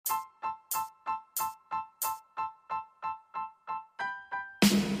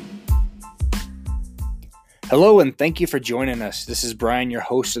Hello and thank you for joining us. This is Brian, your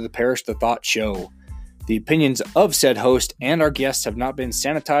host of the Perish the Thought Show. The opinions of said host and our guests have not been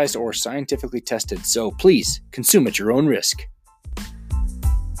sanitized or scientifically tested, so please consume at your own risk.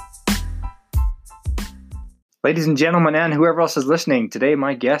 Ladies and gentlemen, and whoever else is listening, today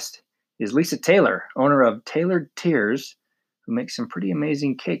my guest is Lisa Taylor, owner of Tailored Tears, who makes some pretty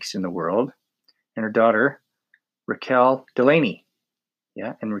amazing cakes in the world, and her daughter, Raquel Delaney.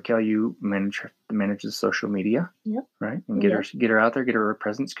 Yeah, and Raquel, you manage the social media. Yep. Right, and get her out there, get her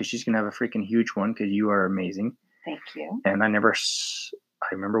presents, because she's gonna have a freaking huge one. Because you are amazing. Thank you. And I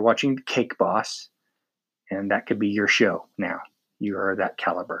remember watching Cake Boss, and that could be your show now. You are that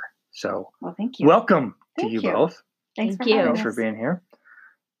caliber. So, well, thank you. Welcome to you both. Thanks Thanks for being here.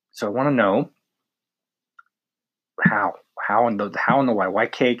 So I want to know how and the why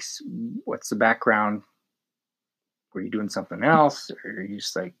cakes. What's the background? Were you doing something else, or are you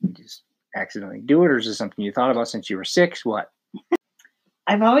just accidentally do it, or is it something you thought about since you were 6? What?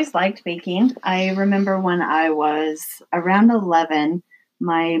 I've always liked baking. I remember when I was around 11,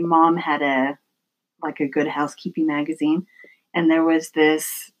 my mom had a Good Housekeeping magazine, and there was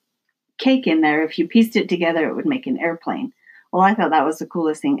this cake in there. If you pieced it together, it would make an airplane. Well, I thought that was the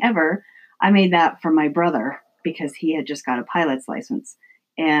coolest thing ever. I made that for my brother because he had just got a pilot's license,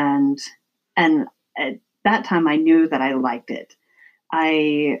 and at that time I knew that I liked it.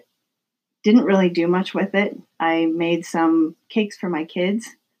 I didn't really do much with it. I made some cakes for my kids.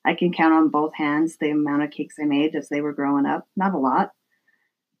 I can count on both hands the amount of cakes I made as they were growing up. Not a lot.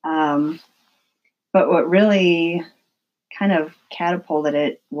 But what really kind of catapulted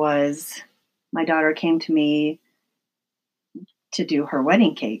it was my daughter came to me to do her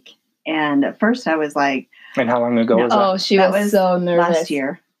wedding cake. And at first I was like... And how long ago was that? Oh, she was so nervous. Last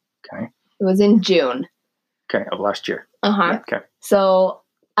year. Okay. It was in June. Okay, of last year. Uh-huh. Yeah. Okay. So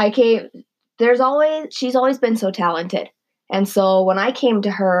she's always been so talented. And so when I came to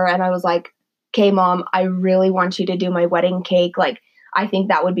her and I was like, okay, Mom, I really want you to do my wedding cake. I think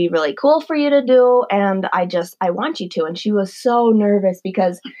that would be really cool for you to do. And I want you to. And she was so nervous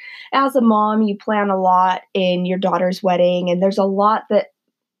because as a mom, you plan a lot in your daughter's wedding. And there's a lot that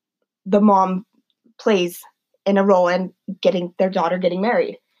the mom plays in a role in their daughter getting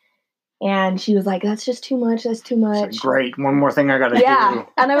married. And she was like, that's just too much. That's too much. Great. One more thing I got to do. Yeah.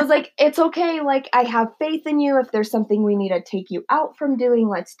 And I was like, it's okay. I have faith in you. If there's something we need to take you out from doing,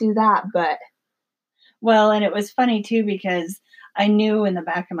 let's do that. But. Well, and it was funny too, because I knew in the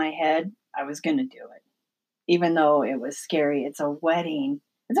back of my head I was going to do it. Even though it was scary. It's a wedding.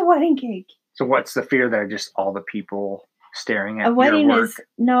 It's a wedding cake. So what's the fear there? Just all the people staring at a wedding your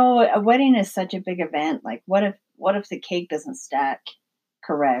work? A wedding is such a big event. What if the cake doesn't stack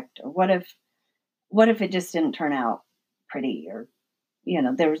correct, or what if it just didn't turn out pretty, or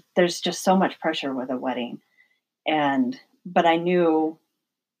there's just so much pressure with a wedding, but I knew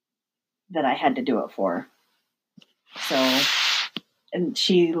that I had to do it for her. So, and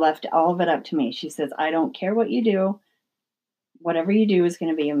she left all of it up to me. She says, I don't care what you do, whatever you do is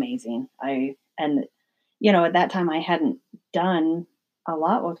going to be amazing. At that time I hadn't done a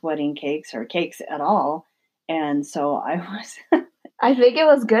lot with wedding cakes or cakes at all, and so I was I think it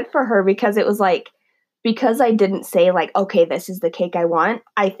was good for her because it was because I didn't say okay, this is the cake I want.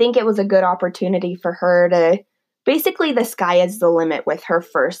 I think it was a good opportunity for her to basically the sky is the limit with her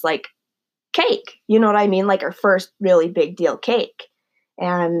first cake. You know what I mean? Her first really big deal cake.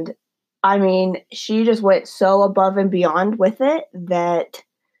 And I mean, she just went so above and beyond with it that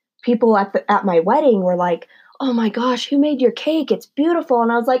people at my wedding were like, oh my gosh, who made your cake? It's beautiful.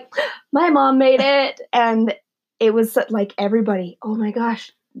 And I was like, my mom made it. And it was everybody, oh my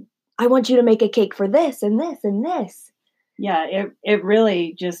gosh, I want you to make a cake for this and this and this. Yeah, it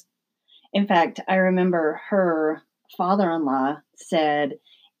really just, in fact, I remember her father-in-law said,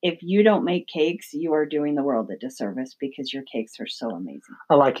 if you don't make cakes, you are doing the world a disservice because your cakes are so amazing.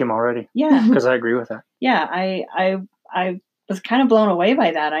 I like him already. Yeah. Because I agree with that. Yeah, I was kind of blown away by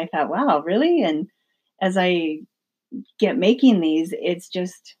that. I thought, wow, really? And as I get making these, it's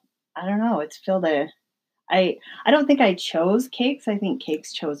just, I don't know, it's filled I don't think I chose cakes. I think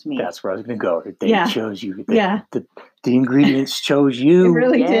cakes chose me. That's where I was going to go. They chose you. The ingredients chose you. It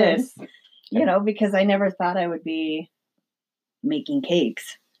really did. Because I never thought I would be making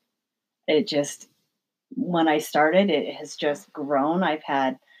cakes. It just, when I started, it has just grown. I've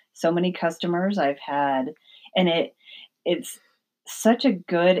had so many customers. And it's such a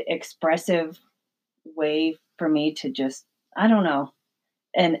good, expressive way for me to just, I don't know.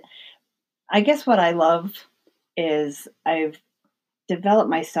 And I guess what I love is I've developed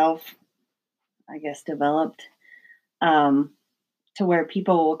myself, to where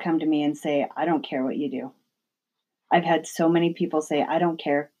people will come to me and say, I don't care what you do. I've had so many people say, I don't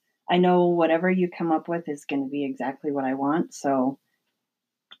care. I know whatever you come up with is going to be exactly what I want. So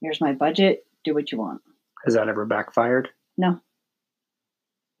here's my budget. Do what you want. Has that ever backfired? No,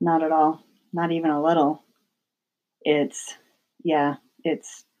 not at all. Not even a little. It's.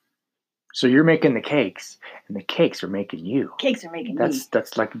 So you're making the cakes, and the cakes are making you. Cakes are making me.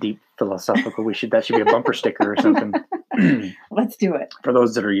 That's like deep philosophical. That should be a bumper sticker or something. Let's do it. For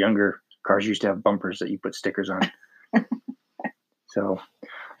those that are younger, cars used to have bumpers that you put stickers on. So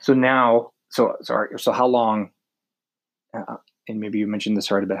now, so how long? And maybe you mentioned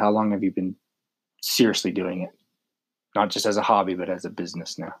this already, but how long have you been seriously doing it? Not just as a hobby, but as a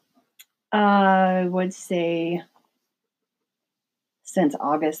business now. I would say since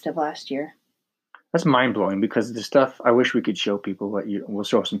August of last year. That's mind blowing because the stuff I wish we could show people. But we'll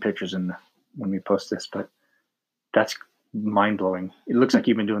show some pictures when we post this. But that's mind blowing. It looks like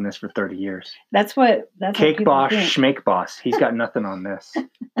you've been doing this for 30 years. That's Cake what boss, think. schmake boss. He's got nothing on this.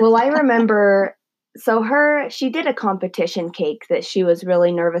 Well, I remember, so she did a competition cake that she was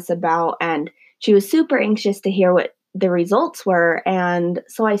really nervous about, and she was super anxious to hear what the results were. And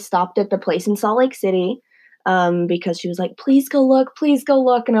so I stopped at the place in Salt Lake City because she was like, please go look.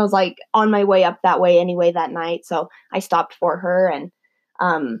 And I was like on my way up that way anyway that night. So I stopped for her, and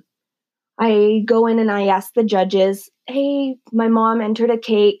I go in and I ask the judges, hey, my mom entered a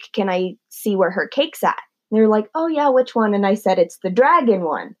cake. Can I see where her cake's at? And they're like, oh yeah, which one? And I said, it's the dragon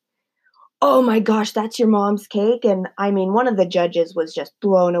one. Oh my gosh, that's your mom's cake? And I mean, one of the judges was just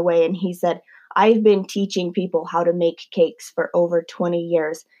blown away, and he said, I've been teaching people how to make cakes for over 20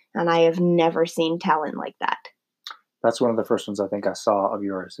 years, and I have never seen talent like that. That's one of the first ones I think I saw of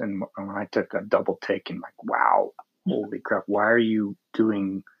yours. And when I took a double take and like, wow, holy crap, why are you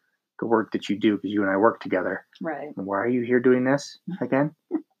doing the work that you do? Because you and I work together. Right. And why are you here doing this again?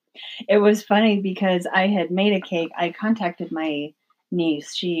 It was funny because I had made a cake. I contacted my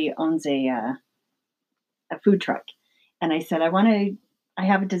niece. She owns a food truck. And I said, I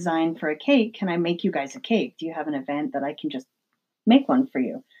have a design for a cake. Can I make you guys a cake? Do you have an event that I can just make one for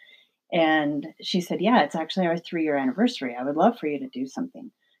you? And she said, yeah, it's actually our 3-year anniversary. I would love for you to do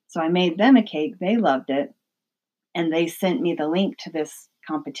something. So I made them a cake. They loved it. And they sent me the link to this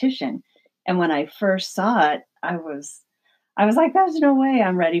competition. And when I first saw it, I was like, there's no way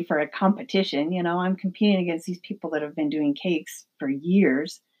I'm ready for a competition. You know, I'm competing against these people that have been doing cakes for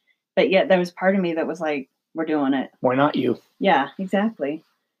years. But yet there was part of me that was like, we're doing it. Why not you? Yeah, exactly.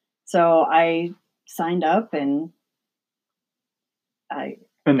 So I signed up, and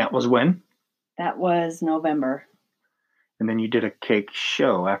And that was when? that was November. And then you did a cake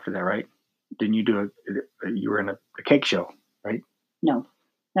show after that, right? Didn't you do you were in a cake show, right? No,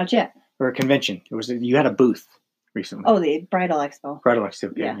 not yet. Or a convention. You had a booth recently. Oh, the Bridal Expo. Bridal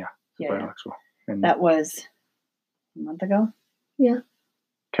Expo, yeah. Bridal Yeah. Expo. And, That was a month ago. Yeah.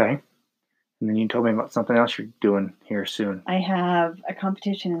 okay. And then you told me about something else you're doing here soon. I have a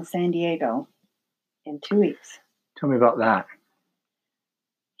competition in San Diego in 2 weeks. Tell me about that.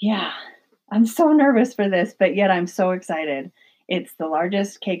 Yeah, I'm so nervous for this, but yet I'm so excited. It's the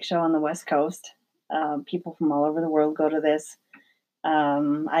largest cake show on the West Coast. People from all over the world go to this.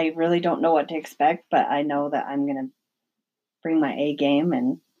 I really don't know what to expect, but I know that I'm going to bring my A game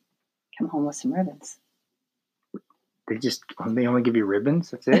and come home with some ribbons. They only give you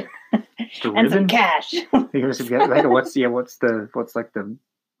ribbons? That's it? Just a And some ribbon? cash. What's like the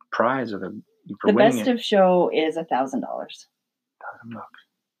prize or for The winning best it? of show is $1,000. $1,000.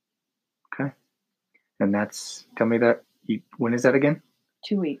 Okay. And tell me that, when is that again?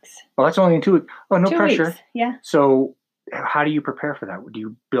 2 weeks. Oh, that's only in 2 weeks. Oh, no 2 pressure. weeks. Yeah. So how do you prepare for that? Do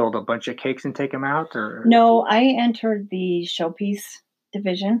you build a bunch of cakes and take them out? Or No, I entered the showpiece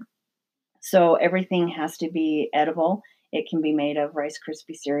division. So everything has to be edible. It can be made of Rice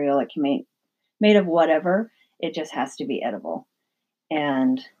Krispie cereal. It can be made of whatever. It just has to be edible.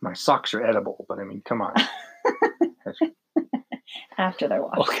 And My socks are edible, but I mean, come on. after they're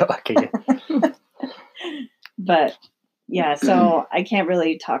washed. Okay. But yeah, so I can't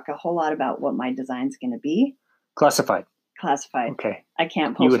really talk a whole lot about what my design's going to be. Classified. Classified. Okay. I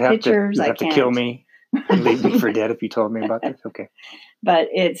can't You post would have pictures. to I can't kill me and leave me for dead if you told me about this. Okay. But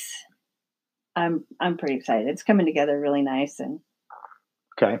I'm pretty excited. It's coming together really nice, and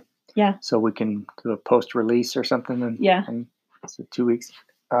Okay. Yeah. So we can do a post release or something. And so 2 weeks.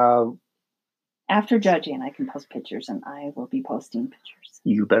 after judging, I can post pictures, and I will be posting pictures.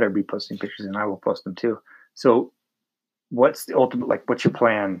 You better be posting pictures, and I will post them too. So, what's the ultimate? What's your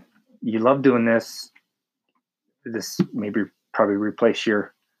plan? You love doing this. This probably replace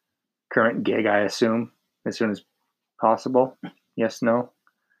your current gig, I assume, as soon as possible. Yes, no,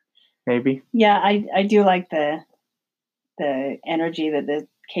 maybe. Yeah, I do like the the energy that the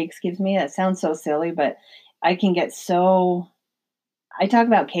cakes gives me. That sounds so silly, but I can get so. I talk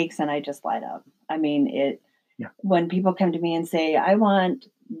about cakes and I just light up. I mean, when people come to me and say, I want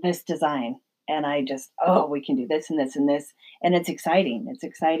this design, and I just, we can do this and this and this. And it's exciting. It's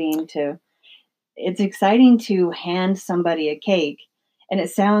exciting to hand somebody a cake. And it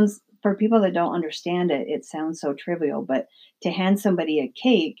sounds, for people that don't understand it, it sounds so trivial, but to hand somebody a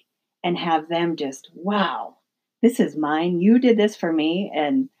cake and have them just, wow, this is mine. You did this for me.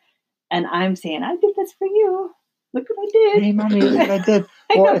 And I'm saying, I did this for you. Look what I did. Hey, mommy, look what I did.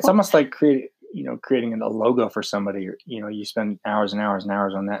 Well, it's almost like creating a logo for somebody. Or, you spend hours and hours and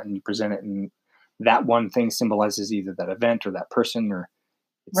hours on that, and you present it, and that one thing symbolizes either that event or that person, or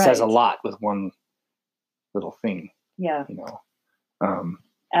it says a lot with one little thing. Yeah.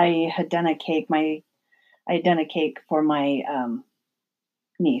 I had done a cake. I had done a cake for my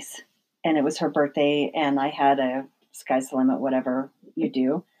niece, and it was her birthday, and I had a sky's the limit, whatever you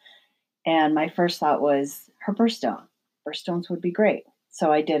do. And my first thought was her birthstone. Birthstones would be great.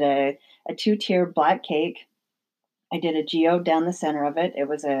 So I did a 2-tier black cake. I did a geode down the center of it. It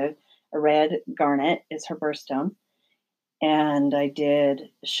was a red garnet is her birthstone. And I did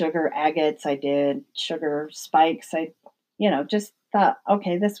sugar agates. I did sugar spikes. I, just thought,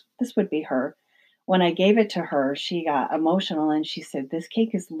 okay, this would be her. When I gave it to her, she got emotional and she said, this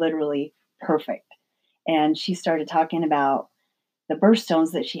cake is literally perfect. And she started talking about the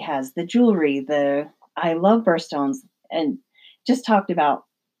birthstones that she has, the jewelry, I love birthstones, and just talked about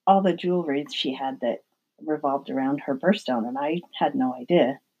all the jewelry she had that revolved around her birthstone. And I had no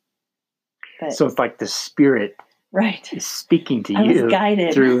idea. But, so it's like the spirit is speaking to you. I was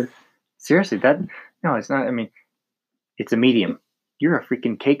guided. Through, seriously, no, it's not. I mean, it's a medium. You're a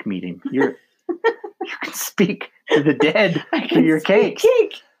freaking cake medium. You can speak to the dead through your cakes.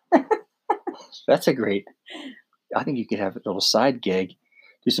 That's a great. I think you could have a little side gig,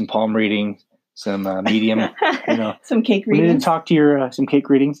 do some palm reading, some medium, some cake readings. readings. Talk to your some cake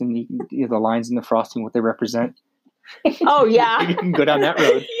readings, and you can, the lines in the frosting, what they represent. Oh yeah, you can go down that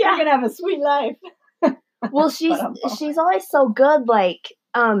road. You're gonna have a sweet life. Well, she's always so good. Like,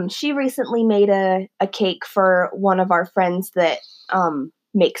 she recently made a cake for one of our friends that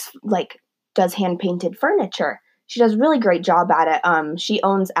does hand painted furniture. She does a really great job at it. She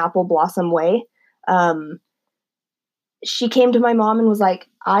owns Apple Blossom Way. She came to my mom and was like,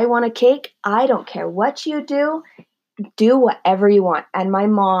 I want a cake. I don't care what you do. Do whatever you want. And my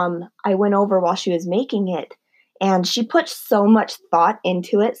mom, I went over while she was making it, and she put so much thought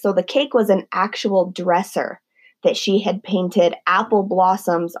into it. So the cake was an actual dresser that she had painted apple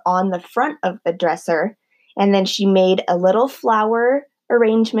blossoms on the front of the dresser. And then she made a little flower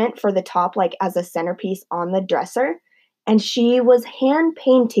arrangement for the top, like as a centerpiece on the dresser. And she was hand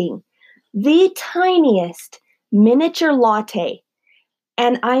painting the tiniest miniature latte.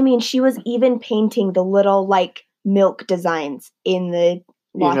 And I mean, she was even painting the little milk designs in the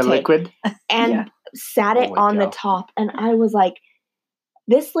latte. In the liquid? And sat it on the top. And I was like,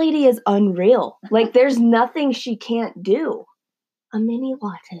 this lady is unreal. There's nothing she can't do. A mini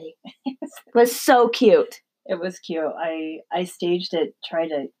latte. It was so cute. It was cute. I staged it, try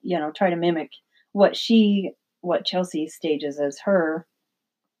to mimic what Chelsea stages as her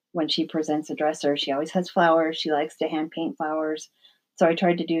when she presents a dresser. She always has flowers. She likes to hand paint flowers. So I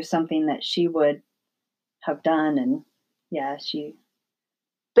tried to do something that she would have done, and she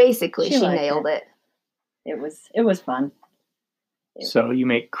nailed it. It was fun. So you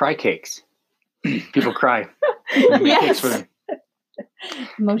make cry cakes. People cry. You make cakes for them.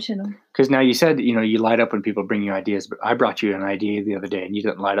 Emotional. Because now you said, you light up when people bring you ideas, but I brought you an idea the other day and you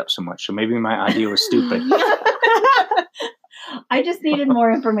didn't light up so much. So maybe my idea was stupid. I just needed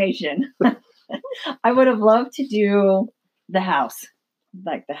more information. I would have loved to do the house,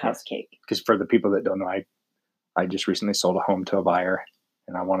 like the house cake. Because for the people that don't know, I just recently sold a home to a buyer,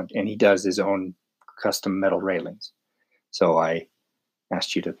 and he does his own custom metal railings. So I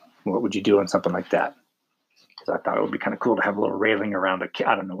asked you what would you do on something like that? Because I thought it would be kind of cool to have a little railing around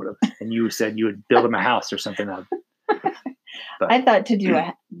I don't know what. And you said you would build them a house or something. I thought to do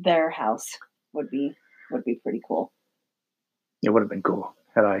their house would be pretty cool. It would have been cool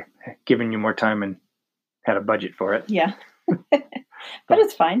had I given you more time and had a budget for it. Yeah. But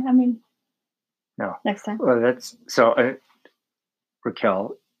it's fine. I mean, no. Next time. Well, that's so.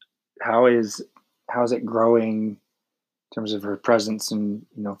 Raquel, how is it growing in terms of her presence, and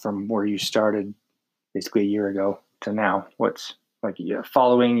from where you started basically a year ago to now? What's you got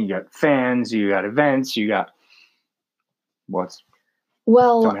following, you got fans, you got events, you got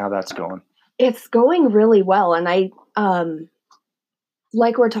tell me how that's going. It's going really well, and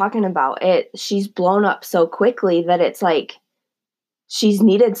like we're talking about it, she's blown up so quickly that it's like she's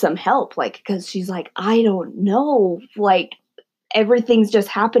needed some help, like, because she's like, I don't know, like everything's just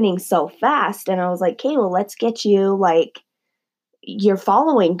happening so fast. And I was like, Kayla, let's get you like your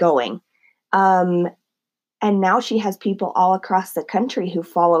following going. And now she has people all across the country who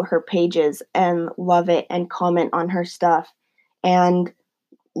follow her pages and love it and comment on her stuff and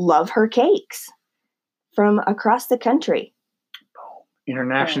love her cakes from across the country.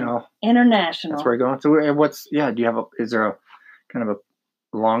 International. International. That's where we're going. So do you have is there a kind of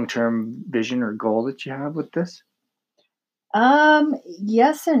a long-term vision or goal that you have with this?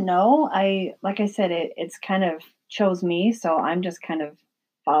 Yes and no. Like I said, it's kind of chose me, so I'm just kind of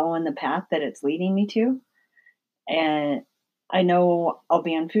following the path that it's leading me to. And I know I'll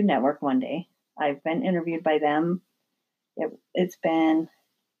be on Food Network one day. I've been interviewed by them. It's been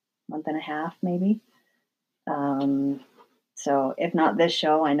a month and a half, maybe. So if not this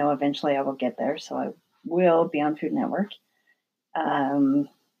show, I know eventually I will get there. So I will be on Food Network. I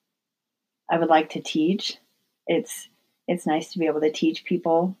would like to teach. It's nice to be able to teach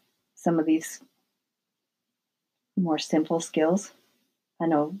people some of these more simple skills. I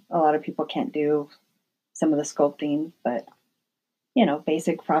know a lot of people can't do some of the sculpting, but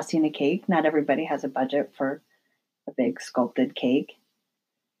basic frosting a cake. Not everybody has a budget for a big sculpted cake.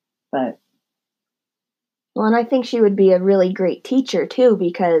 But well, and I think she would be a really great teacher too,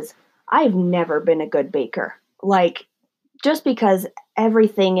 because I've never been a good baker. Like, just because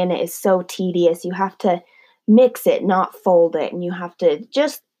everything in it is so tedious, you have to mix it, not fold it, and you have to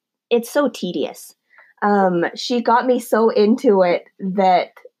it's so tedious. She got me so into it that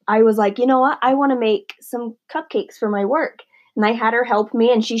I was like, you know what? I want to make some cupcakes for my work. And I had her help me,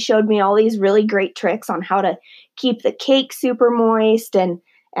 and she showed me all these really great tricks on how to keep the cake super moist and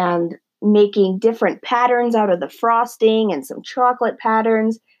making different patterns out of the frosting and some chocolate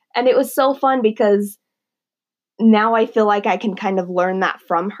patterns. And it was so fun because now I feel like I can kind of learn that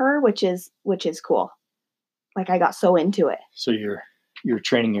from her, which is cool. Like, I got so into it. So you're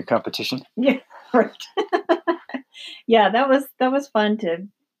training your competition? Yeah, right. Yeah, that was fun to,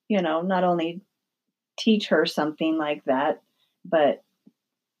 not only teach her something like that, but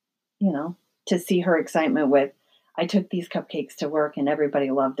to see her excitement with, I took these cupcakes to work and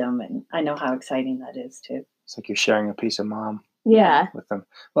everybody loved them, and I know how exciting that is too. It's like you're sharing a piece of mom. Yeah. With them.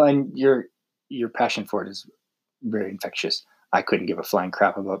 Well, and your passion for it is very infectious. I couldn't give a flying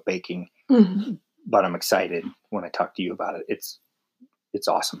crap about baking, but I'm excited when I talk to you about it. It's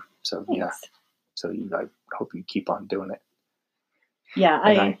awesome. So Thanks. Yeah. So I hope you keep on doing it. Yeah,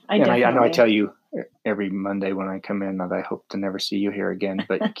 I definitely. I know I tell you every Monday when I come in that I hope to never see you here again,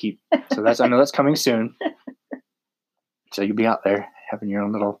 but I know that's coming soon. So you'll be out there having your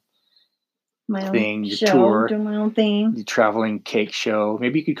own little thing, your tour, doing my own thing, the traveling cake show.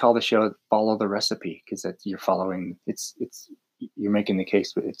 Maybe you could call the show "Follow the Recipe" because you're following. You're making the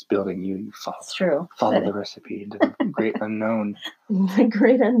cakes, but it's building you. You follow. It's true. Follow the recipe into the great unknown. The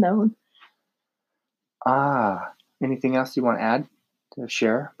great unknown. Anything else you want to add to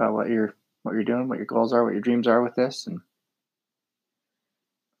share about what you're doing, what your goals are, what your dreams are with this,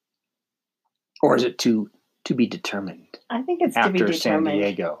 or is it to be determined? I think it's to be determined. San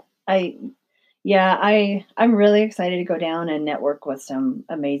Diego. I'm really excited to go down and network with some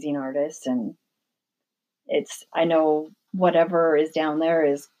amazing artists, and I know whatever is down there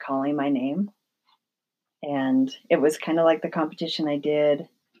is calling my name. And it was kind of like the competition I did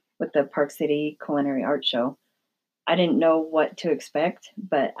with the Park City Culinary Art Show. I didn't know what to expect,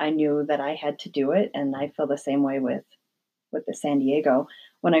 but I knew that I had to do it, and I feel the same way with the San Diego.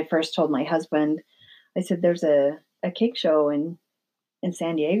 When I first told my husband, I said, there's a cake show in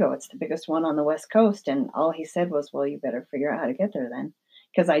San Diego. It's the biggest one on the West Coast. And all he said was, well, you better figure out how to get there then.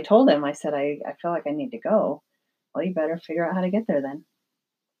 Because I told him, I said, I feel like I need to go. Well, you better figure out how to get there then.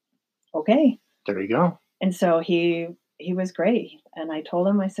 Okay. There you go. And so he was great. And I told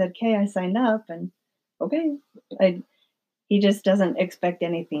him, I said, okay, I signed up, and okay. He just doesn't expect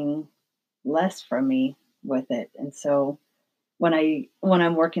anything less from me with it. And so when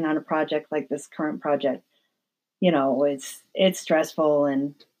I'm working on a project like this current project, it's stressful,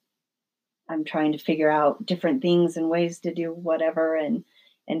 and I'm trying to figure out different things and ways to do whatever. And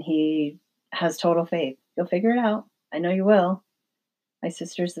he has total faith. You'll figure it out. I know you will. My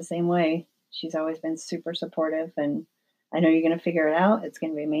sister's the same way. She's always been super supportive, and I know you're going to figure it out. It's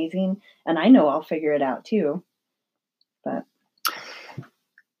going to be amazing. And I know I'll figure it out too. But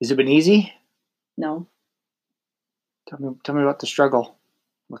has it been easy? No. Tell me about the struggle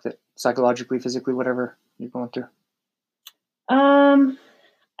with it, psychologically, physically, whatever you're going through. I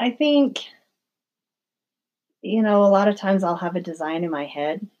think a lot of times I'll have a design in my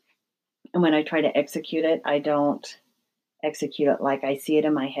head, and when I try to execute it, I don't execute it like I see it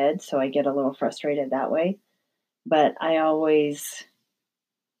in my head, so I get a little frustrated that way. But I always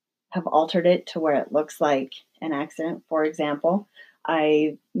have altered it to where it looks like an accident. For example,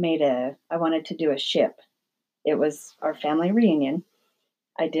 I wanted to do a ship. It was our family reunion.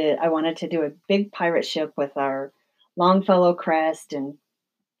 I wanted to do a big pirate ship with our Longfellow crest and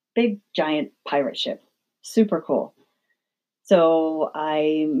big giant pirate ship. Super cool. So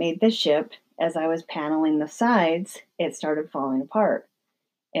I made this ship. As I was paneling the sides, it started falling apart.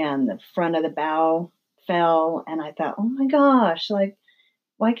 And the front of the bow fell. And I thought, oh my gosh, like,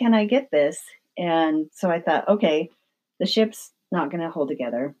 why can't I get this? And so I thought, okay, the ship's not going to hold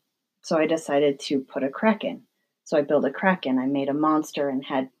together. So I decided to put a kraken. So I built a kraken. I made a monster and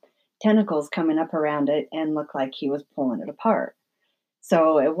had tentacles coming up around it and looked like he was pulling it apart.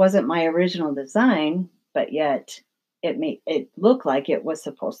 So it wasn't my original design, but yet it looked like it was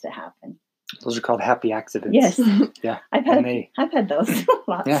supposed to happen. Those are called happy accidents. Yes. Yeah. I've had those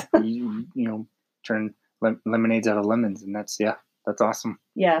lots. Yeah. You turn lemonades out of lemons, and that's awesome.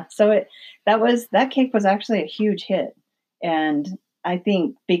 Yeah. So that cake was actually a huge hit. And I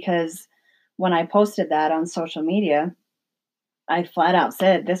think because when I posted that on social media, I flat out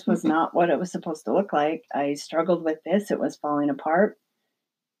said this was not what it was supposed to look like. I struggled with this. It was falling apart.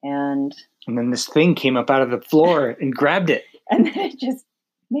 And then this thing came up out of the floor and grabbed it. And then it just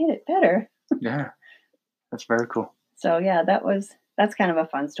made it better. Yeah. That's very cool. So yeah, that's kind of a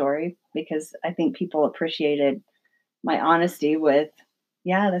fun story because I think people appreciated my honesty with,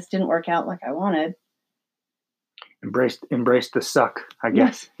 yeah, this didn't work out like I wanted. Embraced the suck, I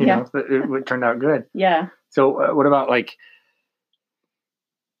guess. You know, it turned out good. Yeah. So what about like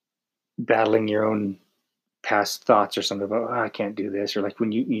battling your own past thoughts or something about, I can't do this, or like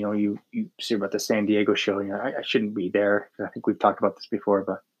when you see about the San Diego show, I shouldn't be there. I think we've talked about this before,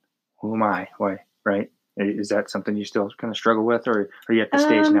 but who am I? Why? Right? Is that something you still kind of struggle with, or are you at the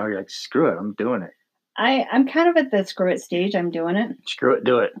stage now you're like, screw it, I'm doing it? I'm kind of at the screw it stage. I'm doing it. Screw it,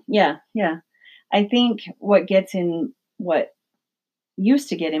 do it. Yeah. I think what used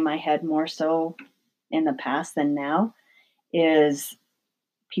to get in my head more so in the past than now is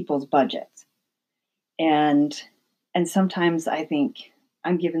people's budgets. And sometimes I think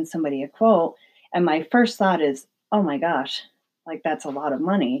I'm giving somebody a quote and my first thought is, oh my gosh, like that's a lot of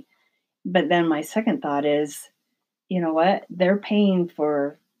money. But then my second thought is, you know what? They're paying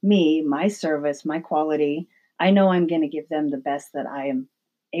for me, my service, my quality. I know I'm going to give them the best that I am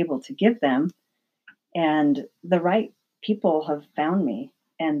able to give them. And the right people have found me.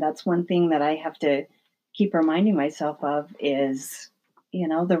 And that's one thing that I have to keep reminding myself of is,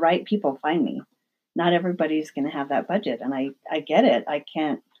 the right people find me. Not everybody's going to have that budget. And I get it. I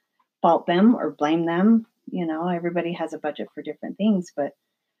can't fault them or blame them. Everybody has a budget for different things, but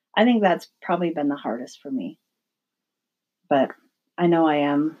I think that's probably been the hardest for me. But I know I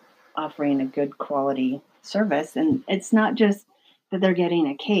am offering a good quality service, and it's not just that they're getting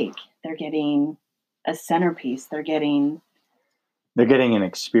a cake. They're getting a centerpiece. They're getting an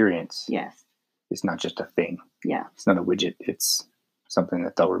experience. Yes. It's not just a thing. Yeah. It's not a widget. It's something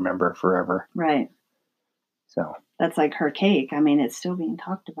that they'll remember forever. Right. So that's like her cake. I mean, it's still being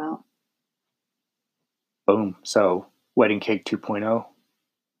talked about. Boom. So wedding cake 2.0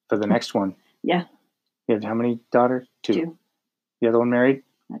 for the next one. Yeah. You have how many daughters? Two. The other one married?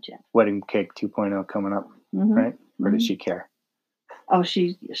 Not yet. Wedding cake 2.0 coming up, right? Or does she care? Oh,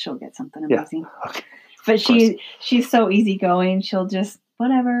 she'll get something amazing. Yeah. Okay. But she's so easygoing. She'll just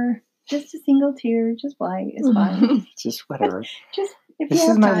whatever. Just a single tear. Just white. It's fine. Just whatever. Just if this you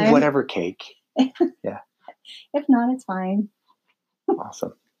have is my time. whatever cake. Yeah. If not, it's fine.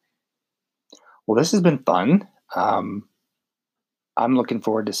 Awesome. Well, this has been fun. I'm looking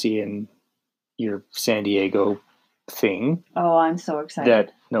forward to seeing your San Diego thing. Oh, I'm so excited.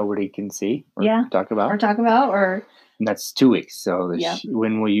 That nobody can see or talk about. And that's 2 weeks. So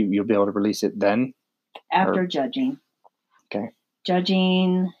when will you'll be able to release it then? After judging. Okay.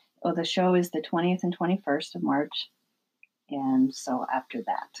 Judging, the show is the 20th and 21st of March. And so after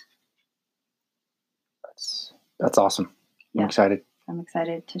that. That's awesome. I'm excited. I'm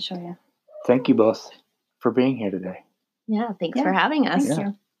excited to show you. Thank you both for being here today. Yeah, thanks for having us. Thank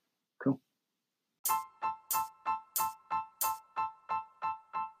you. Cool.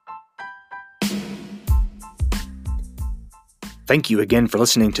 Thank you again for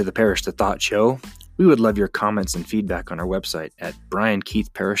listening to the Parish to Thought Show. We would love your comments and feedback on our website at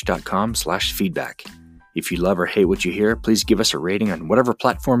briankeithparish.com/feedback. If you love or hate what you hear, please give us a rating on whatever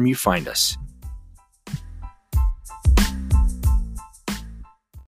platform you find us.